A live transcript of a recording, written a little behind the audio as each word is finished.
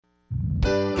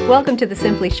Welcome to the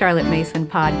Simply Charlotte Mason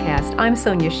podcast. I'm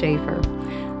Sonia Schaefer.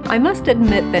 I must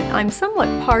admit that I'm somewhat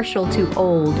partial to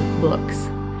old books.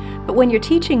 But when you're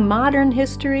teaching modern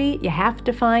history, you have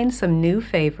to find some new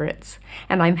favorites.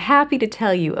 And I'm happy to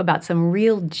tell you about some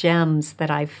real gems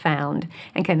that I've found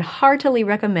and can heartily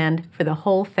recommend for the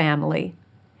whole family.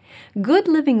 Good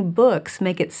living books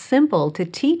make it simple to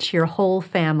teach your whole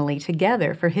family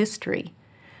together for history.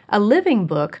 A living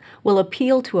book will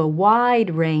appeal to a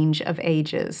wide range of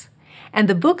ages, and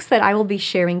the books that I will be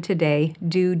sharing today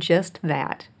do just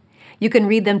that. You can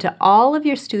read them to all of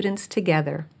your students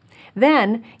together.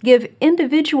 Then give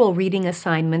individual reading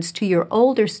assignments to your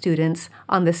older students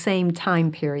on the same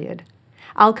time period.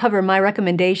 I'll cover my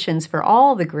recommendations for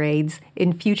all the grades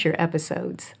in future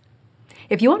episodes.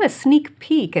 If you want a sneak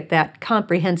peek at that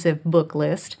comprehensive book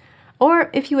list,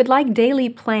 or if you would like daily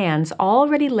plans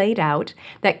already laid out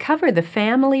that cover the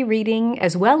family reading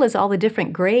as well as all the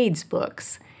different grades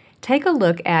books, take a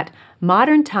look at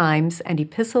Modern Times and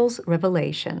Epistles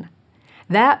Revelation.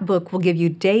 That book will give you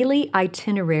daily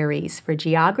itineraries for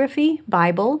geography,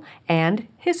 Bible, and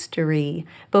history,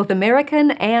 both American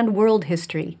and world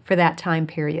history for that time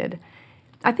period.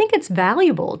 I think it's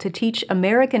valuable to teach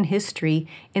American history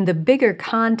in the bigger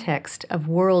context of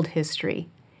world history.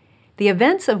 The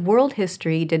events of world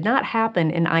history did not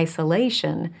happen in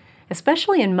isolation.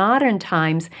 Especially in modern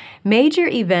times, major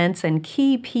events and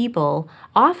key people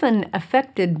often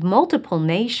affected multiple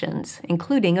nations,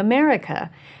 including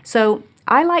America. So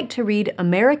I like to read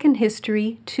American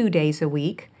history 2 days a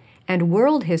week and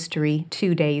world history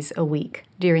 2 days a week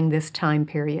during this time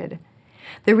period.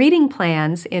 The reading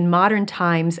plans in Modern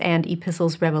Times and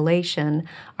Epistles Revelation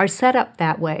are set up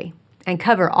that way and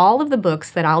cover all of the books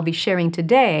that I'll be sharing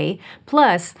today,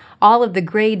 plus all of the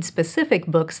grade-specific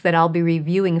books that I'll be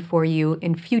reviewing for you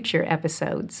in future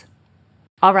episodes.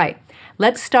 All right,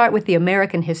 let's start with the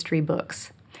American history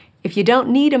books. If you don't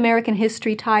need American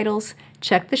history titles,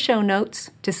 check the show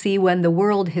notes to see when the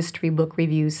world history book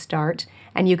reviews start,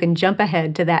 and you can jump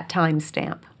ahead to that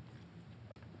timestamp.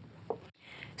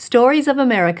 Stories of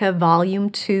America, Volume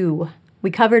 2.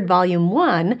 We covered Volume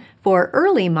 1 for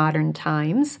early modern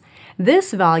times.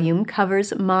 This volume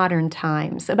covers modern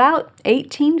times, about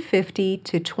 1850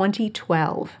 to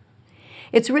 2012.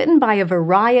 It's written by a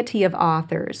variety of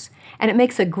authors, and it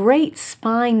makes a great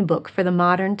spine book for the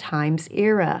modern times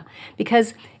era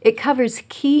because it covers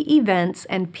key events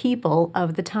and people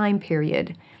of the time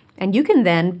period. And you can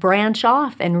then branch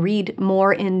off and read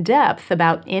more in depth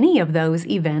about any of those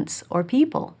events or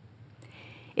people.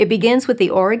 It begins with the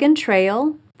Oregon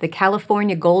Trail, the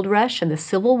California Gold Rush, and the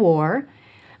Civil War,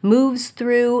 moves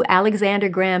through Alexander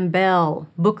Graham Bell,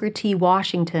 Booker T.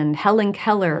 Washington, Helen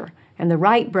Keller, and the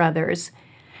Wright brothers,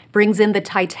 brings in the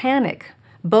Titanic,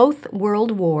 both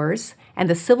world wars, and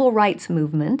the Civil Rights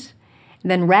Movement,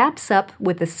 then wraps up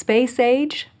with the Space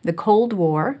Age, the Cold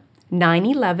War,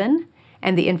 9/11,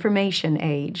 and the Information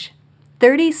Age.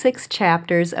 36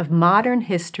 chapters of modern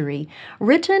history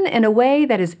written in a way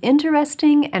that is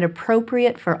interesting and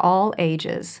appropriate for all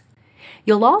ages.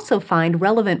 You'll also find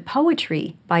relevant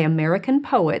poetry by American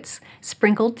poets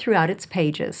sprinkled throughout its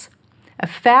pages. A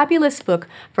fabulous book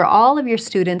for all of your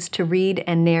students to read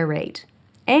and narrate.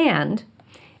 And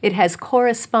it has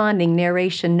corresponding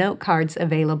narration note cards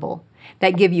available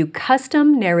that give you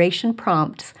custom narration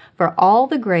prompts for all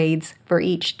the grades for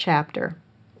each chapter.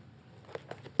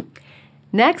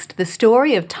 Next, The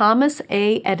Story of Thomas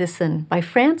A. Edison by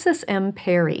Francis M.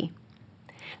 Perry.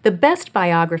 The best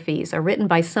biographies are written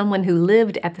by someone who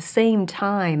lived at the same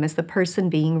time as the person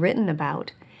being written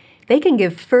about. They can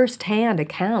give first-hand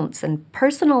accounts and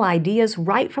personal ideas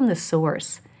right from the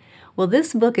source. Well,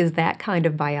 this book is that kind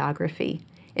of biography.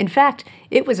 In fact,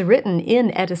 it was written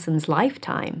in Edison's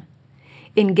lifetime.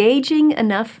 Engaging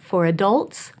enough for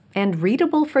adults and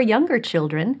readable for younger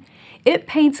children, it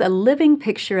paints a living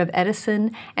picture of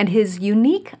Edison and his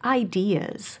unique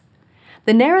ideas.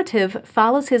 The narrative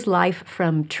follows his life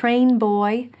from train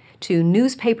boy to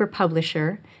newspaper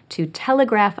publisher to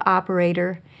telegraph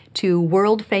operator to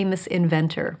world-famous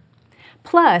inventor.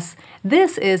 Plus,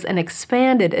 this is an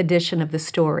expanded edition of the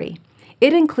story.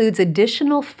 It includes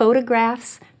additional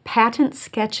photographs, patent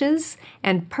sketches,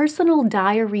 and personal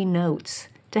diary notes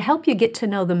to help you get to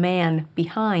know the man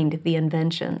behind the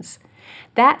inventions.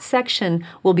 That section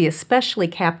will be especially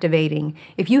captivating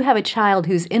if you have a child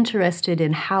who's interested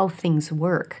in how things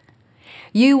work.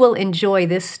 You will enjoy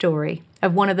this story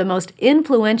of one of the most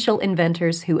influential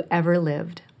inventors who ever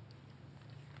lived.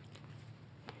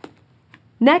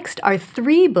 Next are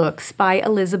 3 books by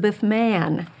Elizabeth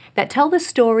Mann that tell the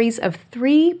stories of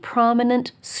 3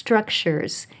 prominent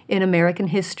structures in American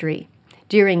history.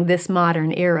 during this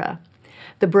modern era: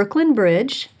 the Brooklyn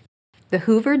Bridge, the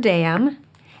Hoover Dam,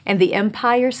 and the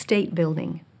Empire State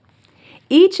Building.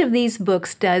 Each of these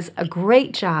books does a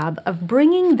great job of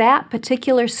bringing that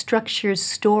particular structure's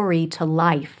story to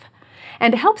life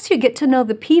and helps you get to know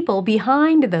the people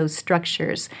behind those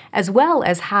structures as well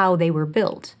as how they were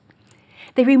built.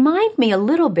 They remind me a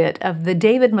little bit of the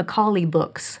David Macaulay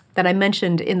books that I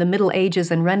mentioned in the Middle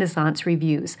Ages and Renaissance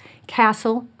reviews,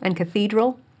 Castle and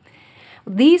Cathedral.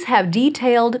 These have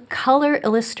detailed color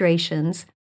illustrations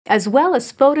as well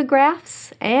as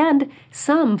photographs and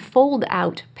some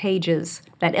fold-out pages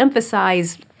that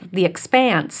emphasize the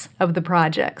expanse of the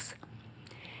projects.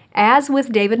 As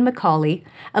with David Macaulay,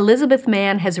 Elizabeth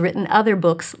Mann has written other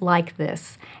books like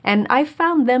this, and I've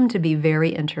found them to be very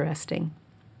interesting.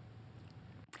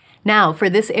 Now, for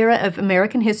this era of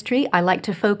American history, I like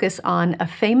to focus on a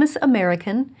famous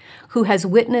American who has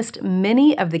witnessed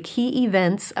many of the key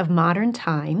events of modern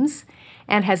times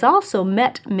and has also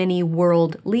met many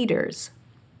world leaders: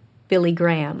 Billy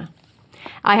Graham.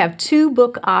 I have 2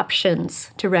 book options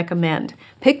to recommend.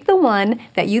 Pick the one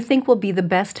that you think will be the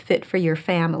best fit for your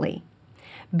family: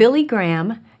 Billy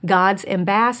Graham, God's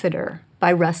Ambassador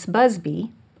by Russ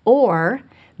Busby, or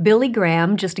Billy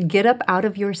Graham, Just Get Up Out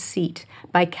of Your Seat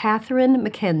by Catherine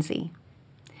McKenzie.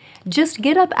 Just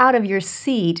Get Up Out of Your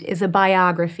Seat is a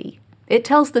biography. It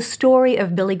tells the story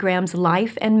of Billy Graham's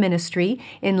life and ministry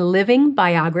in living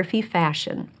biography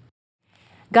fashion.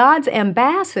 God's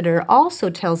Ambassador also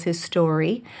tells his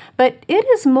story, but it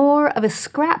is more of a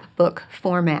scrapbook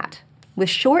format, with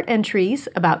short entries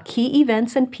about key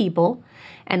events and people,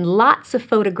 and lots of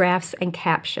photographs and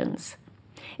captions.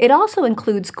 It also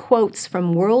includes quotes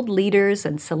from world leaders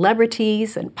and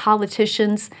celebrities and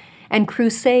politicians and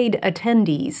crusade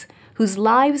attendees whose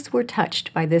lives were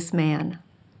touched by this man.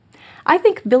 I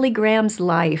think Billy Graham's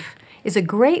life is a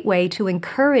great way to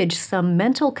encourage some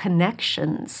mental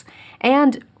connections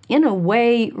and, in a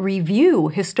way, review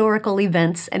historical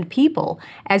events and people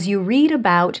as you read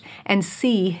about and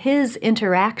see his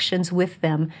interactions with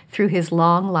them through his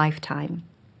long lifetime.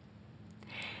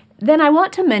 Then I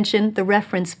want to mention the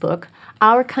reference book,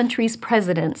 Our Country's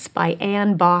Presidents by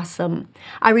Ann Bossum.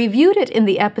 I reviewed it in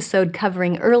the episode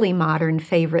covering early modern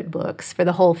favorite books for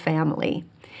the whole family.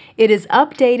 It is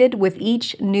updated with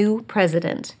each new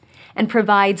president and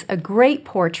provides a great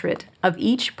portrait of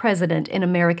each president in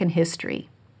American history.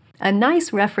 A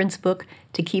nice reference book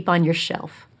to keep on your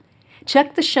shelf.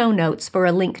 Check the show notes for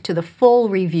a link to the full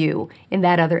review in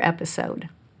that other episode.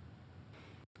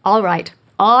 All right,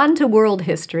 on to world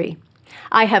history.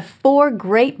 I have 4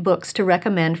 great books to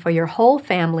recommend for your whole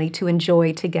family to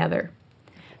enjoy together.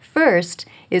 First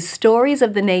is Stories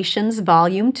of the Nations,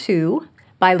 Volume 2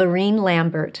 by Lorene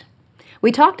Lambert.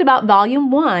 We talked about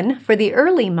Volume 1 for the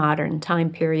early modern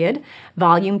time period.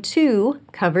 Volume 2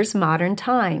 covers modern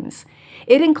times.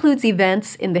 It includes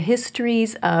events in the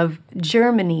histories of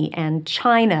Germany and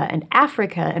China and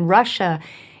Africa and Russia,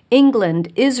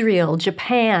 England, Israel,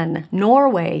 Japan,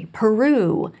 Norway,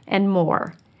 Peru, and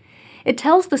more. It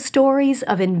tells the stories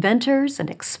of inventors and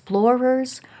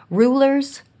explorers,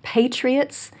 rulers,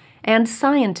 patriots, and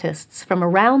scientists from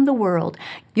around the world.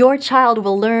 Your child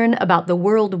will learn about the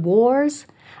world wars,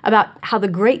 about how the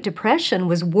Great Depression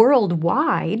was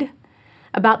worldwide,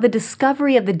 about the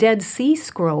discovery of the Dead Sea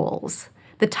Scrolls,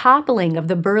 the toppling of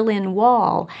the Berlin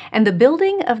Wall, and the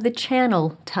building of the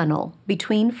Channel Tunnel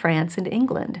between France and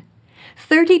England.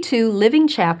 32 living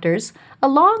chapters,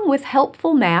 along with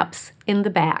helpful maps in the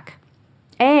back.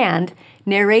 And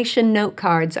narration note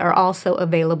cards are also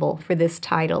available for this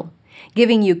title,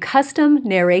 giving you custom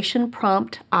narration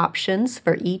prompt options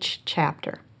for each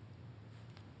chapter.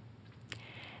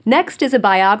 Next is a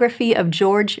biography of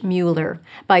George Mueller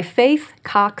by Faith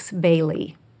Cox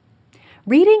Bailey.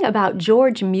 Reading about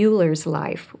George Mueller's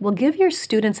life will give your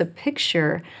students a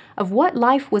picture of what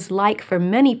life was like for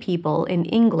many people in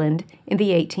England in the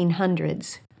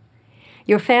 1800s.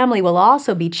 Your family will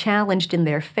also be challenged in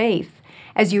their faith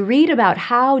as you read about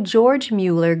how George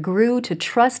Mueller grew to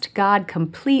trust God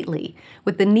completely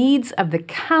with the needs of the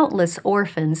countless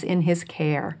orphans in his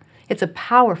care. It's a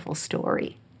powerful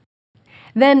story.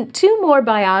 Then 2 more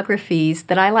biographies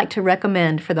that I like to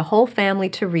recommend for the whole family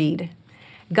to read.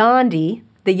 Gandhi,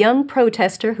 the Young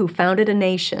Protester Who Founded a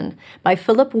Nation by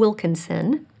Philip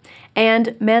Wilkinson, and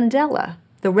Mandela,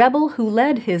 the Rebel Who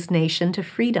Led His Nation to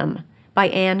Freedom by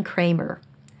Anne Kramer.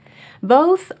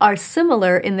 Both are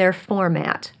similar in their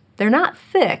format. They're not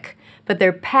thick, but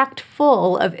they're packed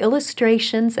full of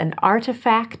illustrations and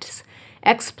artifacts,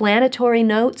 explanatory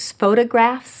notes,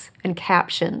 photographs, and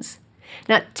captions.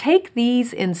 Now, take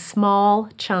these in small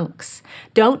chunks.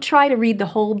 Don't try to read the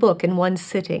whole book in one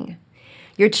sitting.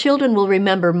 Your children will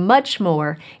remember much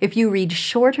more if you read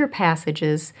shorter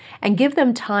passages and give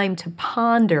them time to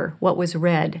ponder what was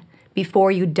read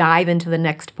before you dive into the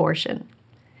next portion.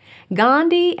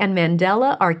 Gandhi and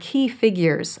Mandela are key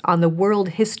figures on the world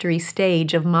history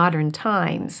stage of modern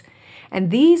times, and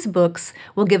these books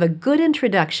will give a good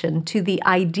introduction to the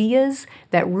ideas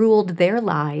that ruled their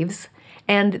lives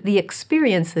and the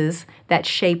experiences that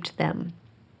shaped them.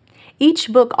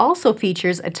 Each book also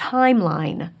features a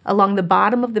timeline along the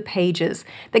bottom of the pages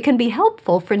that can be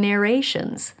helpful for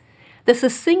narrations. The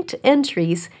succinct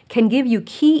entries can give you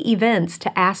key events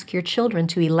to ask your children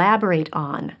to elaborate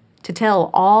on, to tell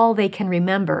all they can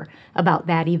remember about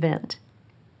that event.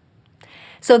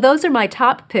 So those are my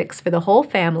top picks for the whole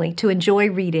family to enjoy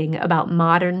reading about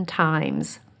modern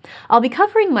times. I'll be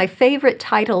covering my favorite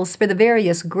titles for the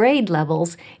various grade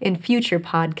levels in future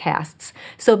podcasts,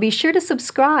 so be sure to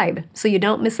subscribe so you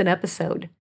don't miss an episode.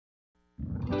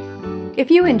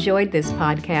 If you enjoyed this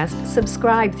podcast,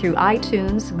 subscribe through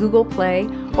iTunes, Google Play,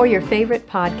 or your favorite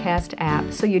podcast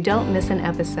app so you don't miss an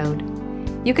episode.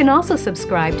 You can also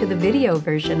subscribe to the video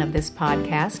version of this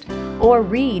podcast or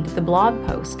read the blog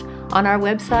post on our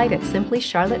website at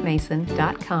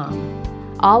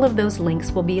simplycharlottemason.com. All of those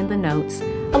links will be in the notes,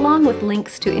 along with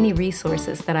links to any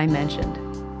resources that I mentioned.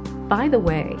 By the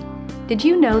way, did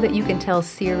you know that you can tell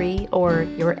Siri or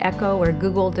your Echo or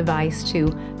Google device to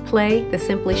play the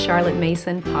Simply Charlotte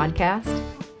Mason podcast?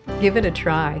 Give it a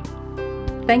try.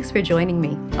 Thanks for joining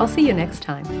me. I'll see you next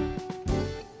time.